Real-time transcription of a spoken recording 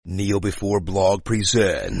Kneel Before Blog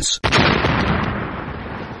presents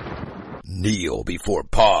Kneel Before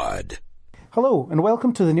Pod. Hello, and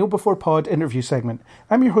welcome to the Kneel Before Pod interview segment.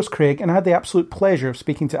 I'm your host Craig, and I had the absolute pleasure of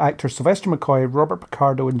speaking to actors Sylvester McCoy, Robert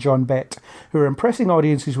Picardo and John Bett, who are impressing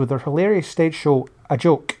audiences with their hilarious stage show, A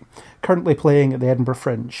Joke, currently playing at the Edinburgh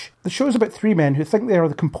Fringe. The show is about three men who think they are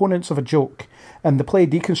the components of a joke, and the play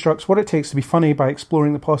deconstructs what it takes to be funny by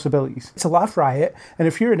exploring the possibilities. It's a laugh riot, and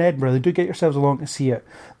if you're in Edinburgh, do get yourselves along to see it.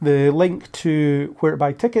 The link to where to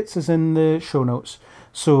buy tickets is in the show notes,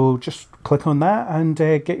 so just click on that and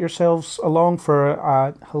get yourselves along for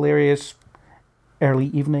a hilarious early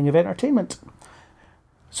evening of entertainment.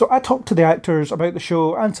 So I talked to the actors about the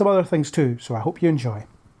show and some other things too, so I hope you enjoy.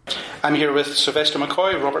 I'm here with Sylvester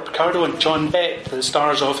McCoy, Robert Picardo and John Bett, the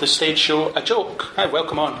stars of the stage show A Joke. Hi,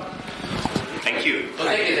 welcome on. Thank you. Well,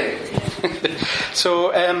 thank you.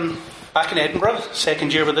 So, back in Edinburgh,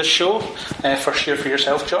 second year with this show, first year for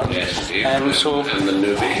yourself, John. Yes, indeed. I'm the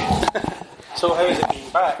newbie. So how has it been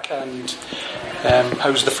back, and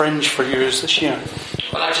how's the Fringe for you this year?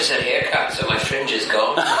 Well, I just had a haircut, so my fringe is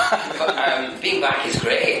gone. But being back is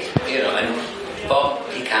great, you know, and Bob,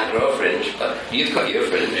 he can't grow a fringe, but you've got your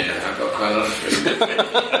fringe. Yeah, I've got quite a lot of fringe.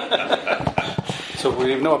 So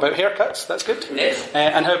we know about haircuts, that's good. Yes.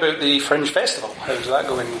 And how about the Fringe Festival? How's that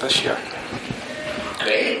going this year?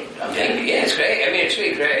 Great. I think, yeah, it's great. I mean, it's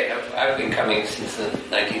really great. I've been coming since the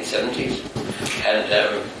 1970s, and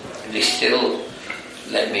they still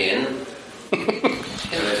let me in.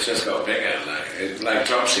 And it's just got bigger, like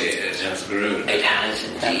Dropsy, it has grown. It has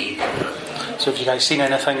indeed. So have you guys seen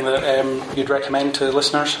anything that you'd recommend to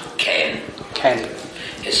listeners? Ken.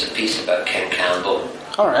 It's a piece about Ken Campbell.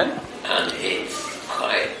 All right. And it's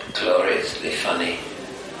quite gloriously funny.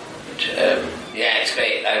 Yeah, it's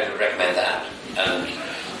great. I would recommend that. And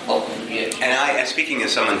speaking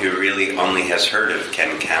as someone who really only has heard of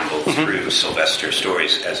Ken Campbell through Sylvester's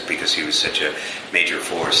stories, because he was such a major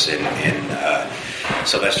force in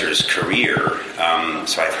Sylvester's career,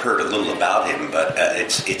 so I've heard a little about him, but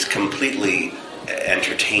it's completely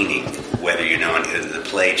entertaining. Whether you know the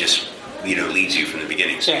play just leads you from the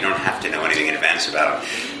beginning, so you don't have to know anything in advance about him.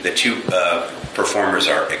 The two performers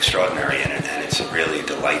are extraordinary in it, and it's really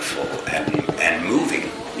delightful and moving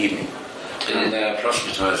evening. And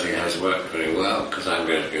proselytising has worked very well, because I'm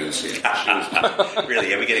going to go and see it. Really?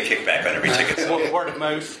 Yeah, we get a kickback on every ticket. Word of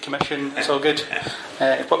mouth, commission, it's all good.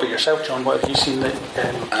 What about yourself, John? What have you seen that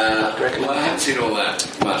you'd recommend? Well, I haven't seen all that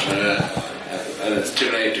much, and it's too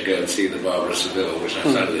late to go and see the Barbara Seville, which I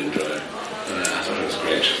thoroughly enjoyed. I thought it was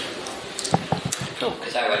great.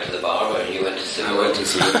 Because I went to the Barber and you went to Seville. I went to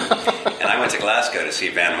Seville. And I went to Glasgow to see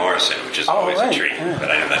Van Morrison, which is always a treat. Yeah.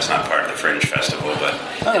 But I know that's not part of the Fringe Festival. But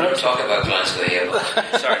they don't talk about Glasgow here.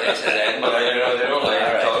 Sorry, they don't like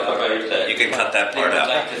to talk about. You can cut that part out.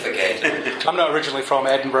 I'm not originally from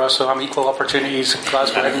Edinburgh, so I'm equal opportunities.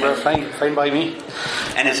 Glasgow, Edinburgh, fine by me.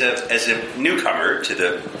 And as a newcomer to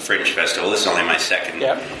the Fringe Festival, this is only my second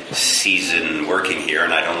season working here,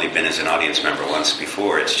 and I'd only been as an audience member once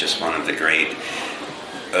before. It's just one of the great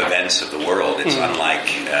events of the world. It's unlike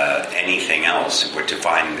anything else. We're to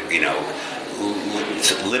find,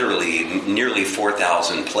 it's literally nearly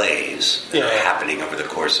 4,000 plays that are happening over the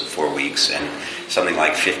course of 4 weeks, and something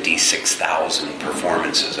like 56,000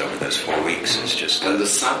 performances over those 4 weeks. It's just... And the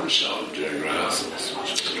sun shone during rehearsals,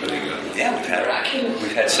 which is pretty good. Yeah,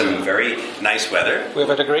 we've had some very nice weather. We've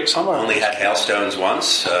had a great summer. Only had hailstones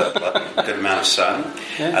once, a good amount of sun.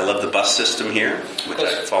 Yeah. I love the bus system here, which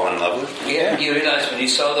I've fallen in love with. Yeah, you realise when you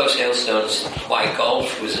saw those hailstones why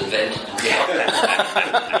golf was invented.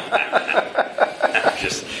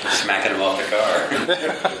 Just smacking them off the car.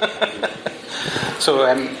 So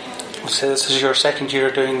this is your second year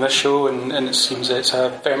doing this show, and it seems it's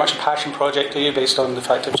very much a passion project to you, based on the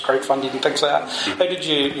fact it was crowdfunded and things like that. How did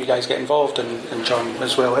you guys get involved, and John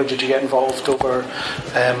as well? How did you get involved over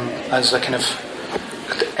as a kind of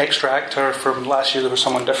extra actor? From last year there was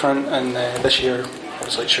someone different, and this year it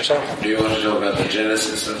was like yourself. Do you want to talk about the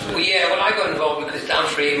genesis of it? Well, I got involved because Dan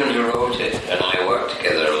Freeman, who wrote it, and I worked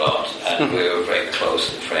together a lot, and we were very close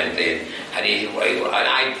and friendly. And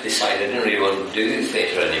I decided I didn't really want to do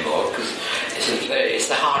theatre anymore, because it's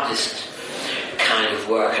the hardest kind of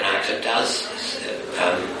work an actor does. And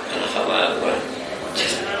I thought, well,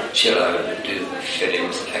 just chill out and do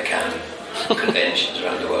films if I can, conventions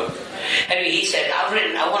around the world. Anyway, he said, I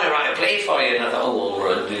want to write a play for you. And I thought, well,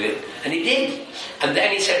 we'll do it. And he did. And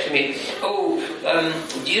then he said to me, do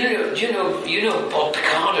you know Bob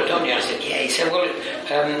Picardo, don't you? I said, yeah. He said, well,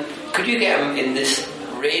 could you get him in this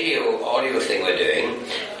radio audio thing we're doing?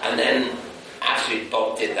 And then after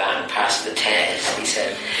Bob did that and passed the test, he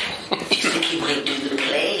said, do you think he might do the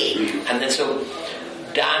play? And then so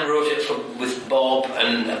Dan wrote it with Bob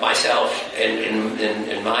and myself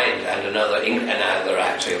in mind, and another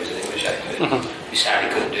actor who was an English actor who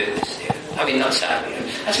sadly couldn't do this year. I mean, not sadly.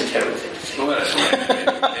 That's a terrible thing to say. Well, that's fine.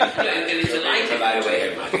 It was delighted, by the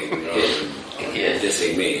way. Yeah.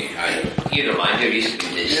 Dissing me. You don't mind, you're used to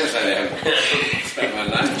being dissed. Yes, I have. Spent my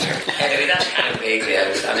life there. Anyway, that's kind of vaguely.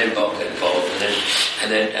 I'm involved,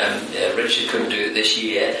 and then Richard couldn't do it this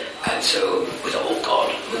year, and so we thought, oh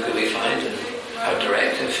God, who could we find? And our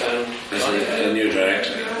director found There's a new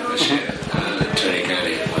director this year, Tony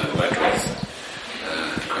County, who I worked with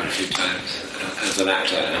quite a few times as an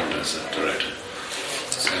actor and as a director.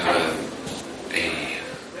 So he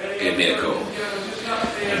gave me a call,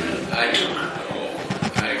 and I took the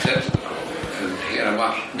call. I accepted the call, and here I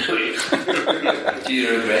was. Do you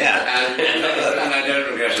regret? Yeah. And I don't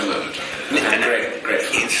regret a moment. I'm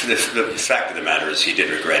grateful. The fact of the matter is he did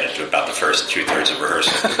regret it to about the first 2/3 of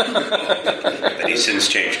rehearsal. But he's since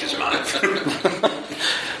changed his mind.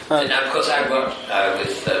 And of course I worked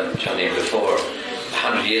with Johnny before.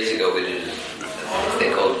 100 years ago we did a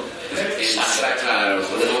thing called Satire of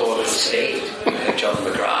the Lord of State. John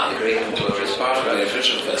McGrath, the great and glorious Part of the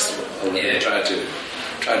official festival. Yeah. They tried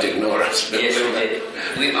to ignore us. Yes,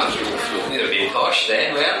 we were being posh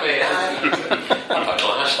then, weren't we? What a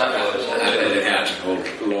class that was. I played a character called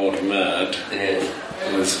Lord Murd. Yes.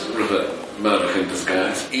 It was Rupert Murdoch in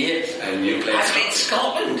disguise. Yes. And you played I played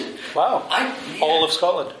Scotland. Wow. All of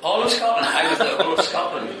Scotland. All of Scotland. I was the whole of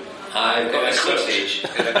Scotland. I've got a sausage.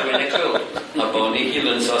 In a quilt. A Bonnie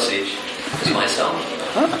Hewland sausage. It's my song.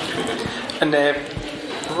 And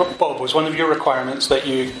Bob, was one of your requirements that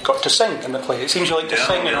you got to sing in the play? It seems you like to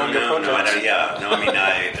sing in all your projects.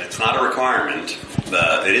 It's not a requirement.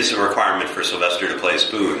 It is a requirement for Sylvester to play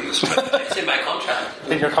spoons. But It's in my contract.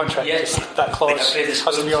 In your contract, Yes. that clause They play the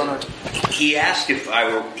has to be honoured. he asked if I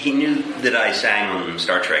were. He knew that I sang on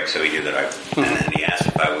Star Trek, so he knew that I. And then he asked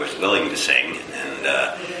if I was willing to sing, and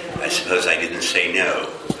I suppose I didn't say no.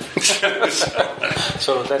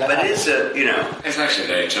 So then But it's It's actually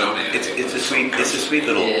very charming. it's a sweet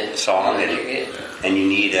little song, and you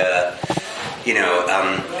need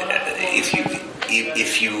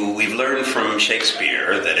we've learned from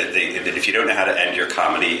Shakespeare that if you don't know how to end your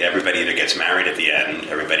comedy, everybody either gets married at the end,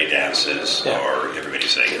 everybody dances, or everybody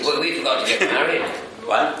sings. Well, we forgot to get married.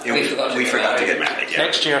 What? We forgot to get married. Yeah.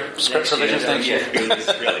 next year, script revisions next year.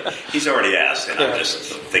 Really, he's already asked, and I'm just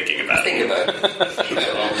thinking about it. Think about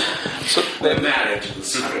it. So We're married to the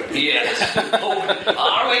script. Yes. Oh,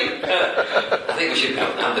 are we? I think we should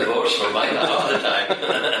have divorced for mine all the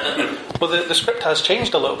time. well, the script has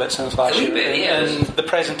changed a little bit since last year, bit, yes. and the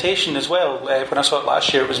presentation as well. When I saw it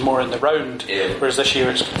last year, it was more in the round, whereas this year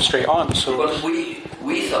it's straight on. So Well,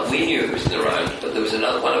 we thought we knew it was in the round, but there was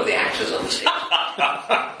another one of the actors on the stage.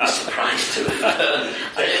 I was surprised to learn that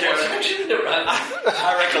it was actually in the round.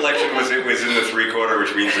 My recollection was it was in the 3/4,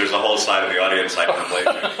 which means there's a whole side of the audience I can play to.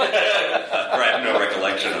 I have no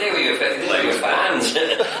recollection. They were fans. I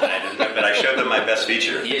didn't, but I showed them my best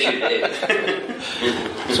feature. Yes, you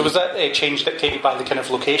did. was that a change dictated by the kind of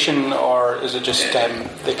location, or is it just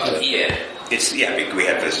the kind of... Yeah. We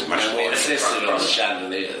have this much And we insisted on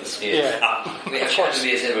chandeliers. Yeah. We have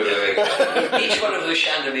chandeliers everywhere. Each one of those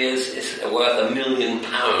chandeliers is worth £1 million.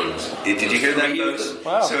 Did you hear that, folks?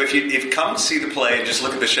 Wow. So if you come see the play and just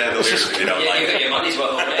look at the chandeliers if you don't like You got it. your money's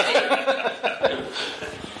worth already.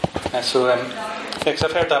 Because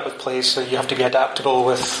I've heard that with plays, so you have to be adaptable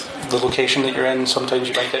with the location that you're in. Sometimes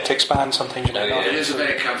you might get to expand, sometimes you might not. It is a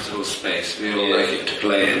very comfortable space. We all like it to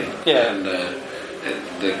play in. Yeah. And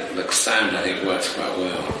the sound, I think, works quite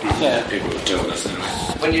well. Yeah. People have told us anyway.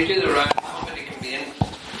 When you do the round, comedy can be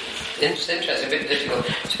interesting, a bit difficult,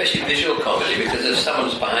 especially visual comedy, because if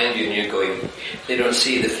someone's behind you and you're going, they don't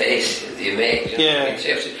see the face that you make. You know what I mean? So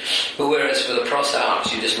you have to, but whereas for the pros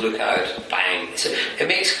arts, you just look out, bang. So it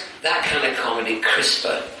makes that kind of comedy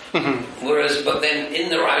crisper. Mm-hmm. But then in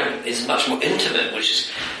the round is much more intimate, which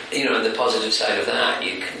is, the positive side of that.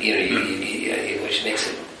 Which makes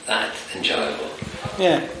it that enjoyable.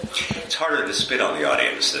 Yeah. It's harder to spit on the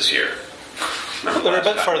audience this year. They're a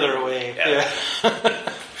bit further away. Yeah.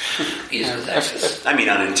 I mean,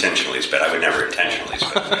 unintentionally spit. I would never intentionally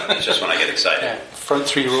spit. It's just when I get excited. Yeah. Front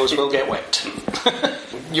 3 rows will get wet.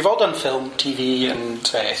 You've all done film, TV, and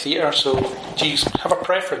theatre, so do you have a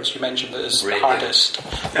preference? You mentioned that is the hardest.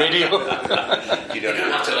 Radio. You don't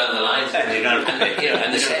have to learn the lines. You don't have to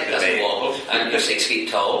and the set doesn't wobble, and you're 6 feet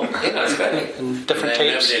tall. It's great. And different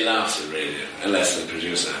tapes. Nobody laughs at radio, unless the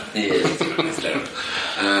producer. Yes. It's terrible.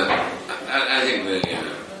 I think that,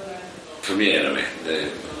 for me anyway,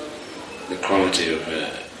 the quality of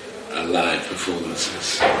a live performance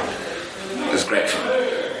great fun.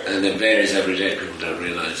 And it varies every day. People don't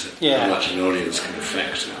realise it. Yeah. How much an audience can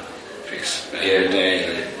affect a piece. Every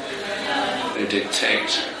day they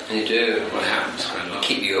dictate You do. what happens quite a lot.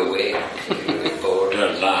 Keep you awake. Keep you bored.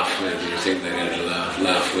 Don't laugh when you think they're going to laugh.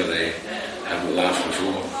 Laugh when they haven't laughed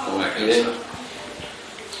before. All that kind of stuff.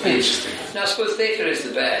 Very interesting. Now, I suppose theatre is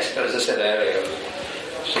the best, but as I said earlier,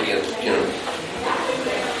 so you know,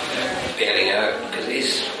 bailing out, because it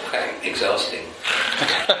is quite exhausting. I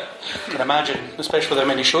can imagine, especially with how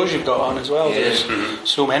many shows you've got on as well. Yeah. There's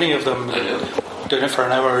so many of them. I know. Doing it for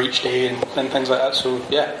an hour each day and things like that. So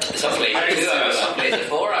yeah, Some places are 2 hours, some places are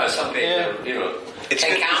 4 hours, some places are,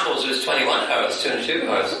 Ken Campbell's was 21 hours, 2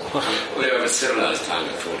 hours. We have a civilised time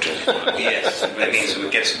at 4:25. Yes, that means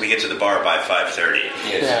we get to the bar by 5:30,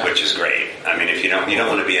 Yeah. which is great. I mean, if you don't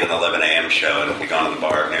want to be in an 11 a.m. show and be gone to the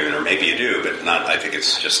bar at noon, or maybe you do, but not. I think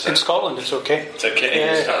it's just in Scotland it's okay. it's okay.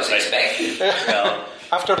 Yeah. It's not as expected. Well,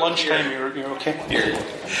 After lunchtime, you're okay.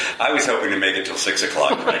 I was hoping to make it till 6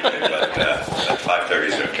 o'clock, frankly, but 5:30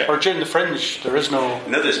 is okay. Or during the Fringe, there is no.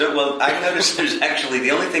 No, there's no. Well, I noticed there's actually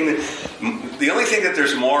the only thing that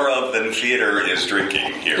there's more of than theater is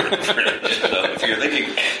drinking here. So if you're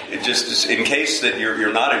thinking, just in case that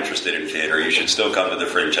you're not interested in theater, you should still come to the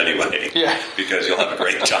Fringe anyway. Yeah. Because you'll have a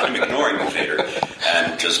great time ignoring the theater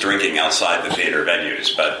and just drinking outside the theater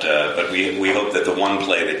venues. But we hope that the one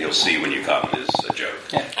play that you'll see when you come is a joke.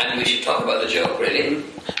 Yeah. And we should talk about the joke, really.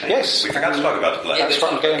 Yes. We forgot to talk about the play. Yeah, we That's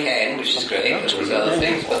what I'm talked about getting- Ken, which is great, as well as other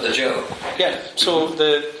things, but the joke. Yeah. So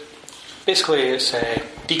basically it's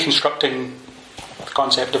deconstructing the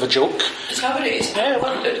concept of a joke. It's how it is. Yeah, I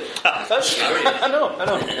wondered. That's I know.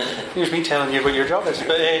 Here's me telling you what your job is.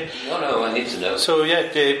 But No, I need to know. so yeah,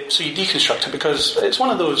 so you deconstruct it because it's one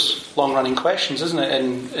of those long-running questions, isn't it?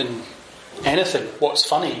 In anything, what's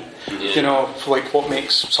funny? Yeah. Like what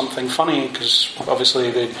makes something funny? Because obviously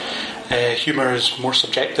the humour is more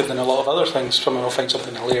subjective than a lot of other things. Someone will find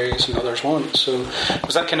something hilarious and others won't. So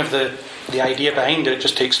was that kind of the idea behind it,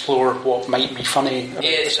 just to explore what might be funny?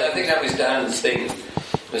 Yes, I think that was Dan's thing,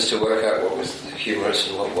 was to work out what was humorous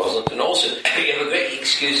and what wasn't. And also, you have a great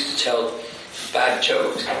excuse to tell bad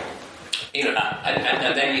jokes. And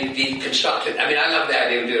then you deconstruct it. I mean, I love the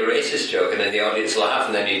idea of doing a racist joke and then the audience laugh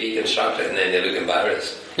and then you deconstruct it and then they look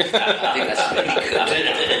embarrassed. I think that's really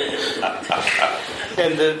good.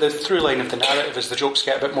 And the through line of the narrative is the jokes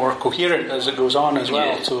get a bit more coherent as it goes on as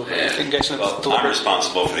well. Yeah. So Yeah. I think guessing it's Well, I'm deliberate.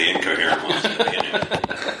 responsible for the incoherent ones at the beginning.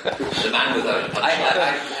 The man without a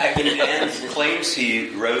Dan claims he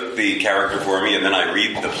wrote the character for me, and then I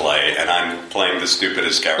read the play, and I'm playing the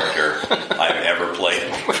stupidest character I've ever played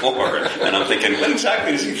before. And I'm thinking, what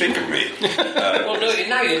exactly does he think of me? Well, no,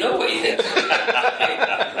 now you know what you think.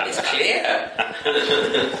 It's clear.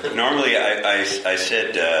 Normally, I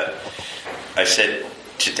said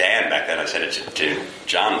to Dan back then, I said it to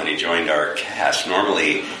John when he joined our cast,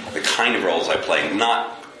 normally the kind of roles I play,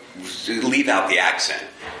 not leave out the accent,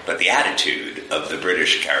 but the attitude of the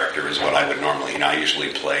British character is what I would normally, I usually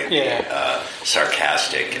play the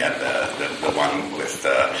sarcastic and the one with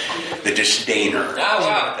the disdainer. Oh,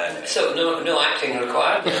 wow. So no acting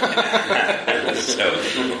required? So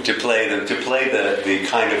to play the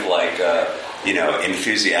kind of like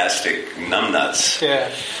enthusiastic numbnuts. Yeah.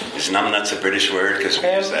 Is numbnuts a British word? Because we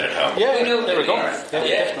use that at home. Yeah, We know there we go. that, Yeah,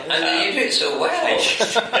 yeah. definitely. And you do it so well. I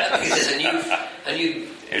think this is a new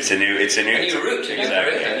It's a new route,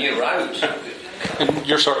 exactly. a new route. And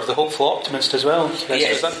you're sort of the hopeful optimist as well. So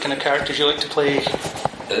Yes. is that the kind of characters you like to play?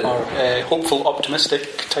 Or hopeful, optimistic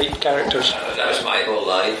type characters? That was my whole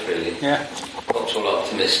life, really. Yeah. Hopeful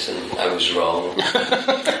optimist, and I was wrong.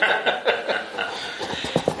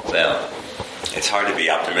 Well, it's hard to be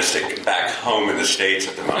optimistic back home in the States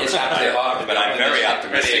at the moment. It's actually hard to be but I'm very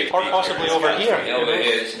optimistic. optimistic. Or possibly over here. No,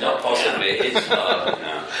 it's not possibly. It's not.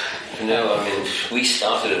 No, I mean, we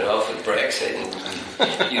started it off with Brexit, and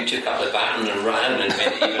you took up the baton and ran and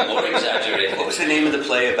made it even more exaggerated. What was the name of the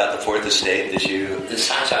play about the Fourth Estate? Did you? The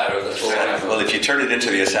satire of the Fourth. Well, if you turn it into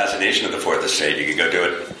the assassination of the Fourth Estate, you could go do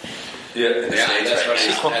it. Yeah, that's right.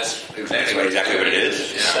 exactly what it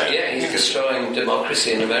is. Yeah, he's destroying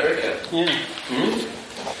democracy in America. Yeah.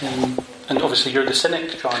 And obviously you're the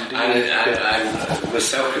cynic, John. Do you? I'm a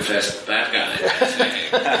self-confessed bad guy.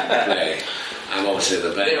 Play. I'm obviously the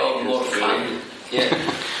bad They're all guy. more fun. Yeah.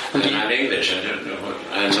 And I'm English. I don't know what.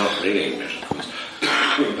 I'm not really English, of course,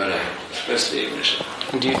 but I'm supposed to be English.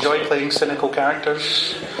 And do you enjoy playing cynical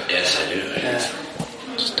characters? Yes, I do.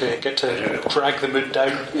 Just to get to drag the mood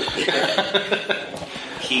down.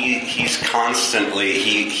 He's constantly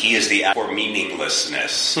he is the for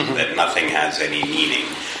meaninglessness that nothing has any meaning.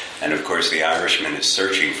 And of course, the Irishman is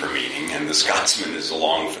searching for meaning, and the Scotsman is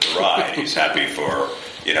along for the ride. He's happy for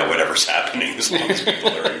whatever's happening, as long as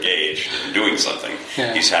people are engaged and doing something.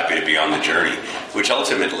 Yeah. He's happy to be on the journey, which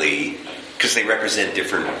ultimately, because they represent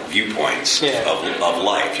different viewpoints of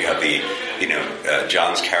life. You have the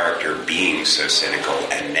John's character being so cynical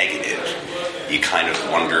and negative. You kind of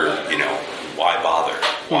wonder, why bother?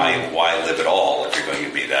 Why live at all if you're going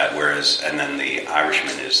to be that? And then the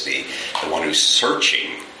Irishman is the one who's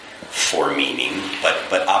searching for meaning,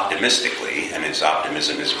 but optimistically, and his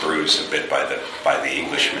optimism is bruised a bit by the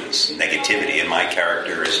Englishman's negativity. And my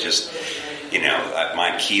character is just,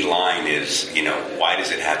 my key line is, why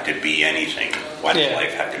does it have to be anything? Why does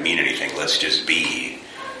life have to mean anything? Let's just be.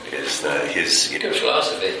 Is his good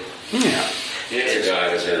philosophy? Yeah. Years ago,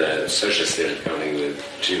 I was in a socialist theatre company with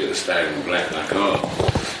Julian Stagg and Black Lacan,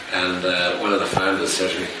 and one of the founders said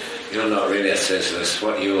to me, "You're not really a socialist.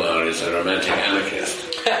 What you are is a romantic anarchist."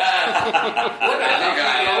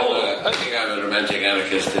 I think I'm a romantic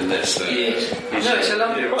anarchist in this. Yes. No, it's a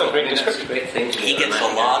lovely role. It's a great thing. He gets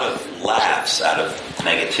a lot of laughs out of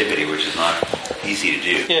negativity, which is not easy to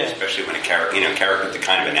do, especially when a character that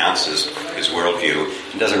kind of announces his worldview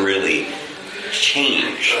and doesn't really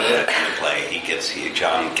change in the play.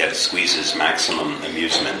 John squeezes maximum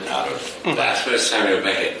amusement out of. That's where Samuel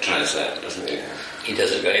Beckett tries that, doesn't he? He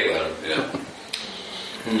does it very well. Yeah.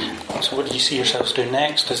 So what do you see yourselves doing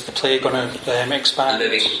next? Is the play going to expand?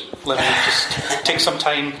 Living. Just take some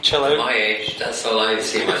time, chill out? At my age, that's all I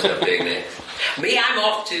see myself doing next. Me, I'm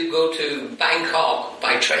off to go to Bangkok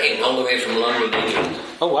by train all the way from London, England.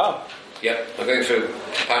 Oh, wow. Yep, I'm going through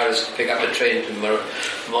Paris to pick up a train to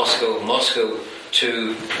Moscow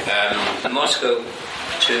to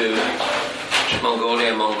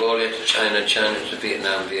Mongolia to China to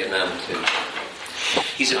Vietnam to...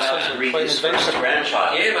 He's about to read his first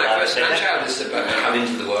grandchild. Yeah, my first grandchild is about to come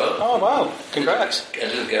into the world. Oh, wow. Congrats. A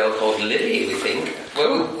little girl called Lily, we think.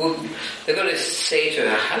 Well, they're going to say to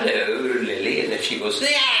her, "Hello, Lily," and if she goes, "Yeah,"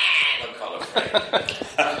 they'll call her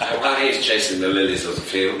Fred. While he's chasing the lilies of the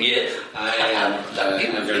field, Yes. I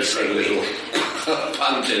am going to say a little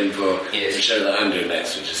punt in for the show that I'm doing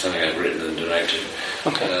next, which is something I've written and directed,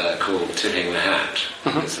 called Tipping the Hat.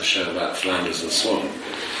 It's a show about Flanders and Swan.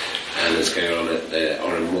 And it's going on at the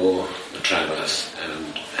Oran Moor, the Tram House,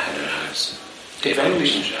 and Haddow House. Good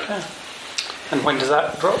venues. Show. Yeah. And when does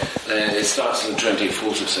that drop? It starts on the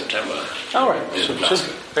 24th of September. All right, so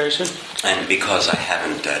soon, very soon. And because I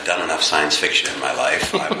haven't done enough science fiction in my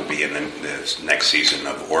life, I will be in the next season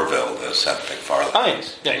of Orville, the Seth MacFarlane. Ah,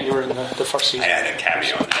 yes. Yeah, you were in the first season. I had a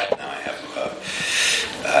cameo in that. Now I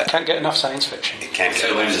have... can't get enough science fiction. It can't get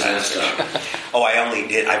So when enough does science that fiction.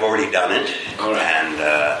 start? I've already done it. All right. And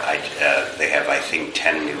they have, I think,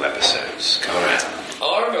 10 new episodes coming out.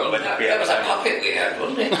 Orville, that was a puppet we had,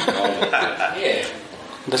 wasn't it? Yeah.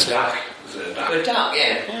 This is Duck. Is it a duck? The duck,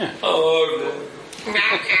 yeah. Orville.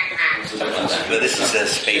 But this is a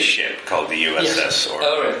spaceship called the USS Orville.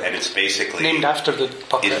 Oh, right. And it's basically... named after the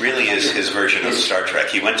puppet. It really is his version of Star Trek.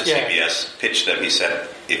 He went to CBS, pitched them. He said,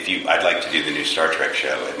 I'd like to do the new Star Trek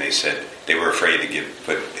show. And they said they were afraid to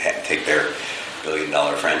take their $1 billion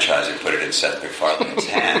franchise and put it in Seth MacFarlane's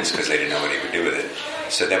hands because they didn't know what he would do with it.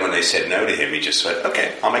 So then when they said no to him, he just said,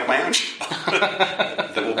 "Okay, I'll make my own show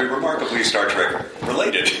that will be remarkably Star Trek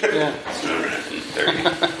related." Yeah. There you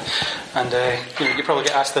go. And you probably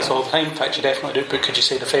get asked this all the time. In fact, you definitely do. But could you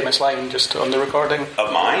say the famous line just on the recording?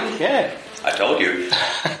 Of mine? Yeah. I told you.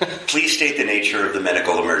 Please state the nature of the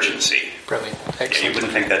medical emergency. Brilliant. Yeah, Excellent. you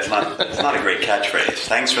wouldn't think that's not a great catchphrase.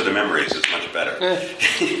 Thanks for the memories. It's much better.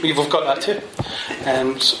 We've got that too.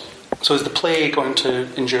 So is the play going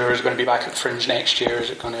to endure? Is it going to be back at Fringe next year? Is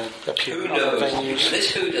it going to appear Who in other knows? venues? This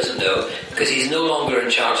who doesn't know, because he's no longer in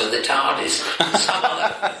charge of the TARDIS. Some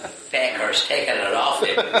other becker's taken it off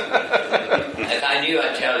him. If I knew,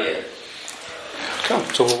 I'd tell you. Cool.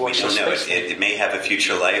 So we'll We watch don't this know. space. It may have a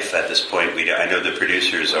future life at this point. I know the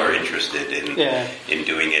producers are interested in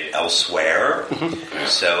doing it elsewhere. Mm-hmm.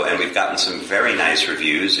 So, and we've gotten some very nice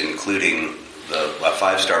reviews, including a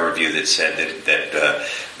 5-star review that said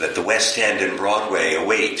that the West End and Broadway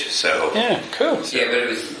await. So Yeah, cool. Yeah, but it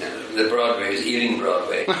was the Broadway, it was Ealing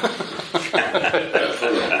Broadway. All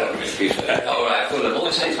right, Fulham. Oh,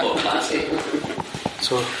 it's more classy.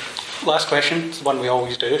 So, last question, it's the one we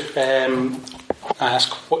always do.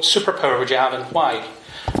 Ask, what superpower would you have and why?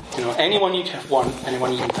 Anyone you can want,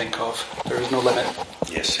 anyone you can think of. There is no limit.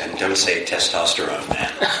 yes, and don't say testosterone,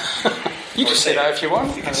 man. You can say that if you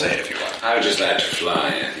want. You can say it if you want. I would just like to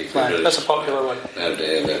fly. I think That's a popular one.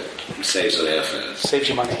 That saves on airfares. Saves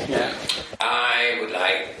you money, yeah. I would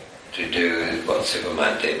like to do what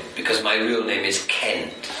Superman did, because my real name is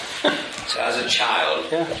Kent. So as a child,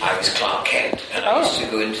 Yeah. I was Clark Kent, and I used to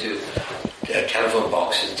go into telephone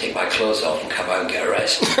boxes and take my clothes off and come out and get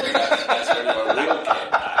arrested. That's where my real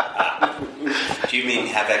Kent. Do you mean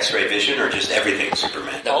have X-ray vision or just everything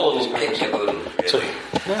Superman? The whole picture wouldn't. Really?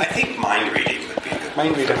 I think mind reading would be good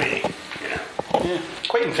Mind for reading. me. You know, Yeah.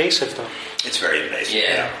 Quite invasive, though. it's very invasive.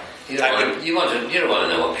 Yeah. You don't want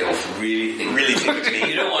to know what people really think. Really think of me.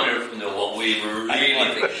 You don't want to know what we really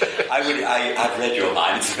think. I've read your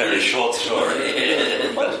mind. It's a very short story.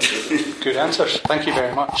 Good answers. Thank you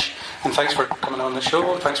very much. And thanks for coming on the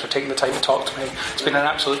show. Thanks for taking the time to talk to me. It's been an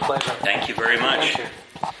absolute pleasure. Thank you very much. Thank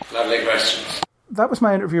you. Lovely questions. That was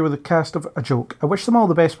my interview with the cast of A Joke. I wish them all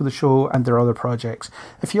the best with the show and their other projects.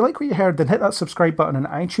 If you like what you heard, then hit that subscribe button on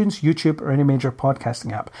iTunes, YouTube, or any major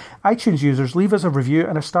podcasting app. iTunes users, leave us a review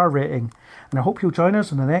and a star rating. And I hope you'll join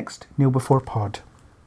us on the next Kneel Before Pod.